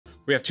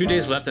We have 2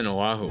 days left in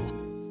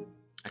Oahu.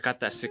 I got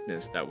that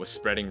sickness that was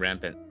spreading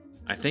rampant.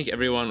 I think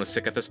everyone was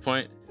sick at this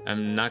point.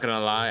 I'm not gonna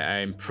lie,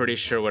 I'm pretty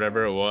sure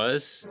whatever it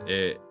was,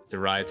 it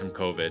derived from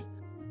COVID.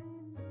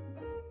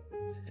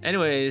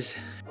 Anyways,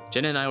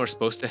 Jen and I were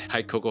supposed to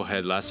hike Coco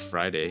Head last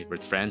Friday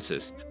with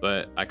Francis,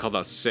 but I called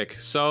out sick,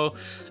 so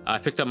I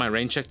picked up my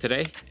rain check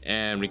today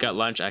and we got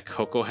lunch at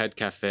Coco Head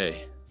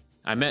Cafe.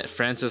 I met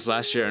Francis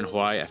last year in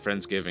Hawaii at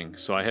Friendsgiving,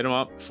 so I hit him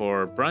up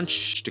for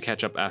brunch to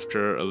catch up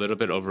after a little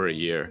bit over a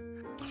year.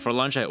 For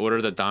lunch, I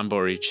ordered the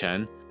Danbori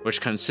Chen, which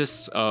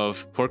consists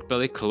of pork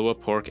belly, Kahlua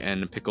pork,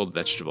 and pickled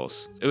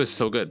vegetables. It was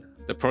so good.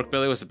 The pork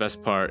belly was the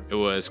best part. It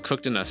was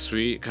cooked in a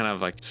sweet, kind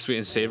of like sweet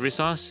and savory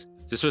sauce.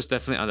 This was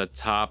definitely on the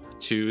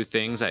top 2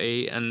 things I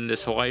ate on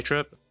this Hawaii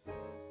trip.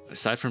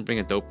 Aside from being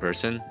a dope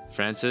person,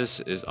 Francis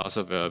is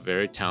also a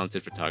very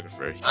talented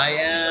photographer. I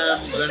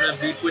am gonna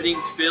be putting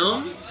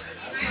film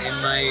in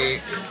my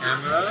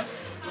camera.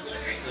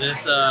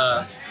 This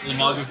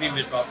Lomography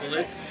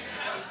Metropolis.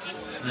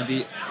 I'm gonna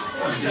be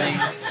doing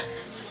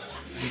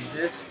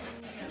this,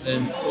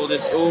 then pull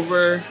this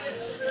over,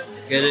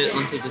 get it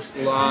onto the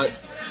slot.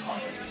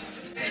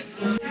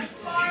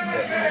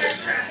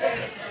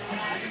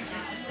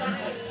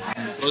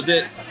 Close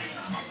it,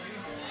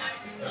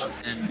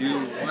 and do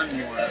one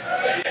more,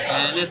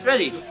 and it's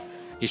ready.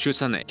 He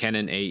shoots on the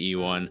Canon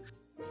AE1.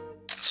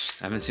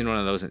 I haven't seen one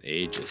of those in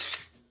ages.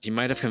 He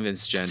might have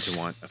convinced Jen to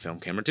want a film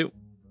camera too.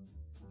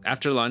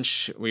 After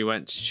lunch, we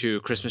went to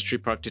Christmas Tree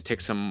Park to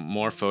take some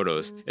more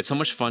photos. It's so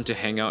much fun to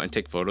hang out and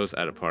take photos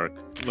at a park.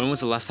 When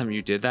was the last time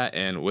you did that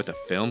and with a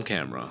film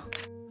camera?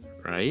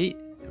 Right?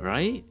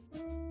 Right?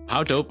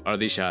 How dope are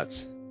these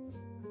shots?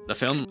 The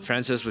film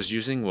Francis was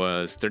using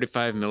was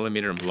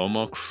 35mm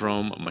Lomo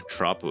Chrome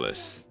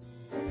Metropolis.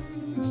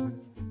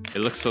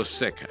 It looks so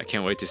sick. I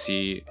can't wait to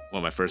see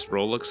what my first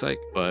roll looks like,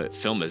 but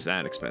film is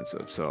that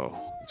expensive, so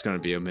it's gonna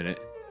be a minute.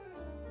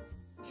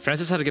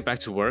 Francis had to get back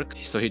to work,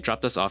 so he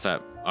dropped us off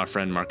at our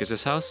friend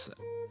Marcus's house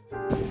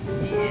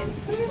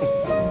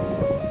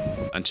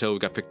until we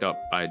got picked up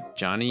by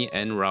Johnny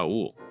and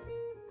Raul.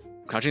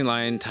 Crouching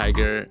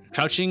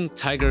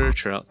Tiger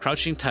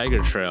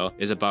Trail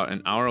is about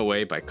an hour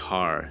away by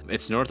car.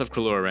 It's north of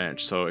Kulua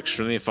Ranch, so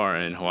extremely far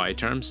in Hawaii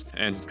terms,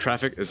 and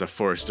traffic is a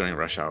force during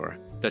rush hour.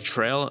 The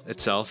trail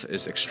itself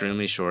is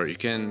extremely short. You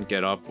can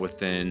get up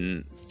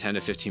within 10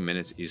 to 15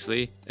 minutes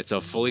easily. It's a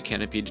fully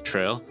canopied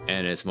trail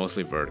and it's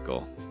mostly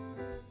vertical.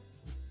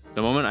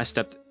 The moment I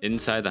stepped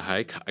inside the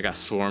hike, I got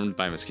swarmed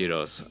by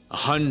mosquitoes.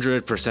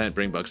 100%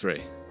 bring bug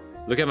spray.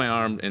 Look at my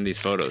arm in these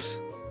photos.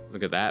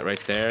 Look at that right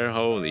there.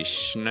 Holy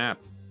snap.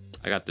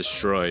 I got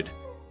destroyed.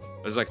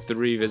 There's like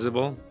 3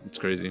 visible. It's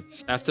crazy.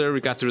 After we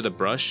got through the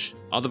brush,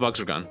 all the bugs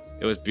were gone.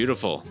 It was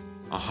beautiful.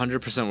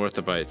 100% worth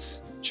the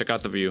bites. Check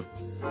out the view.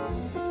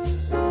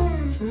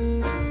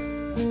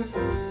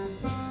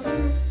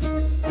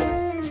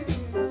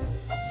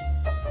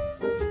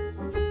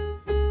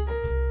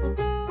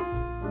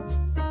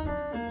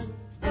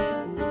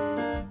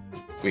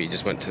 We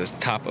just went to the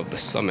top of the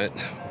summit,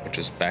 which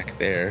is back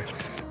there,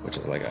 which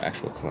is like an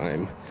actual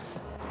climb.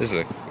 This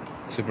is a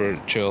super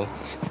chill,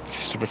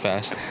 super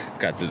fast.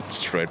 Got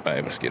destroyed by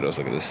mosquitoes.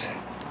 Look at this.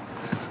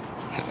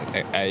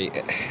 I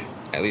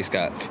at least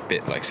got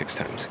bit like 6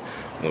 times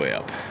on the way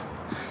up,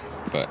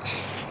 but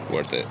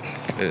worth it.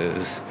 It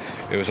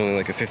was only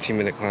like a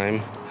 15-minute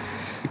climb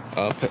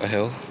up a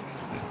hill,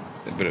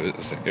 but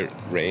it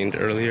rained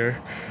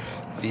earlier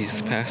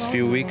these past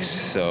few weeks,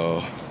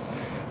 so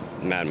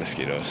mad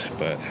mosquitoes,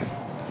 but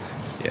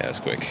yeah, it's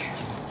quick.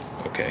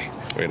 Okay,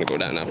 we're gonna go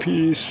down now.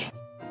 Peace.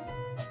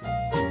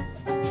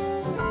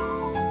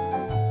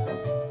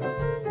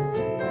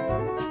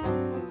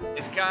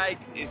 This hike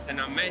is an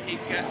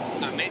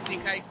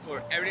amazing hike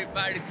for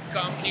everybody to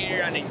come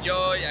here and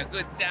enjoy a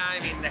good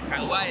time in the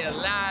Hawaiian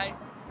life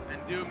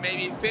and do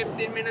maybe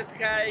 15 minutes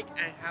hike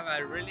and have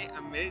a really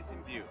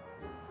amazing view.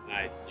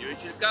 Nice. You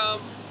should come,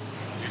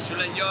 you should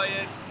enjoy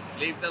it,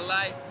 live the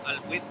life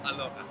with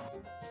aloha.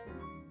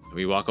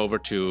 We walk over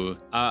to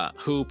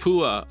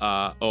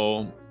Hupua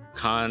o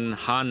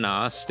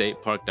Kanhana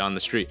State Park down the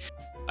street.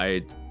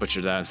 I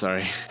butchered that, I'm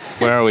sorry.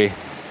 Where are we?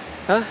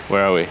 Huh?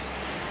 Where are we?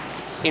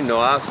 In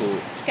Oahu.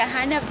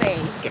 Kahana Bay.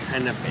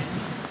 Kahana Bay.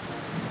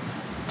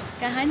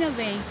 Kahana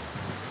Bay.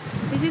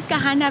 This is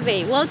Kahana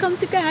Bay. Welcome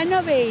to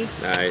Kahana Bay.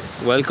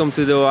 Nice. Welcome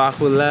to the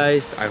Oahu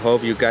life. I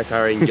hope you guys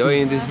are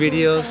enjoying these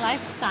videos.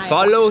 Lifestyle.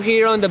 Follow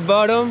here on the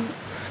bottom.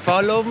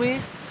 Follow me.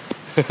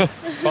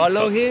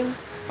 Follow him.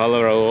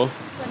 Follow Raul.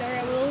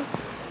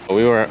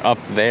 We were up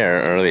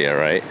there earlier,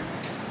 right?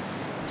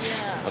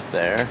 Yeah. Up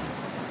there.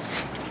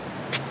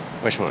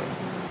 Which one?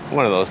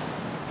 One of those.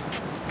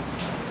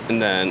 And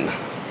then,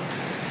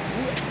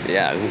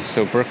 yeah, this is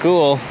super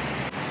cool.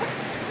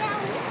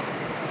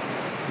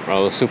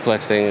 Raul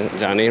suplexing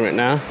Johnny right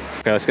now.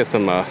 Okay, let's get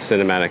some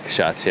cinematic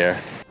shots here.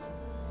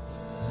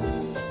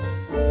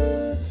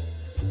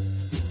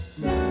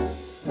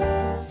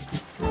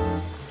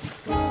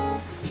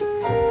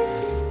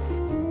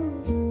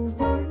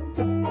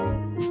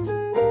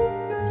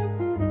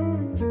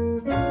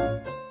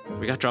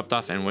 dropped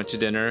off and went to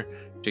dinner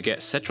to get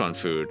Sichuan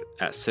food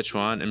at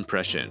Sichuan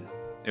Impression.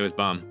 It was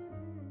bomb.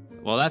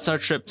 Well, that's our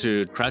trip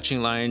to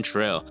Crouching Lion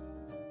Trail.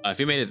 If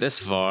you made it this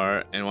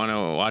far and want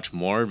to watch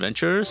more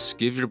adventures,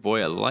 give your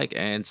boy a like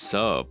and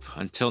sub.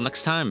 Until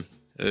next time,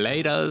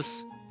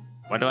 laters.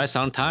 Why do I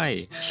sound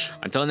Thai?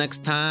 Until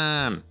next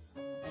time.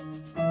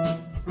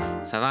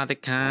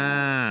 Sawadee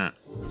ka.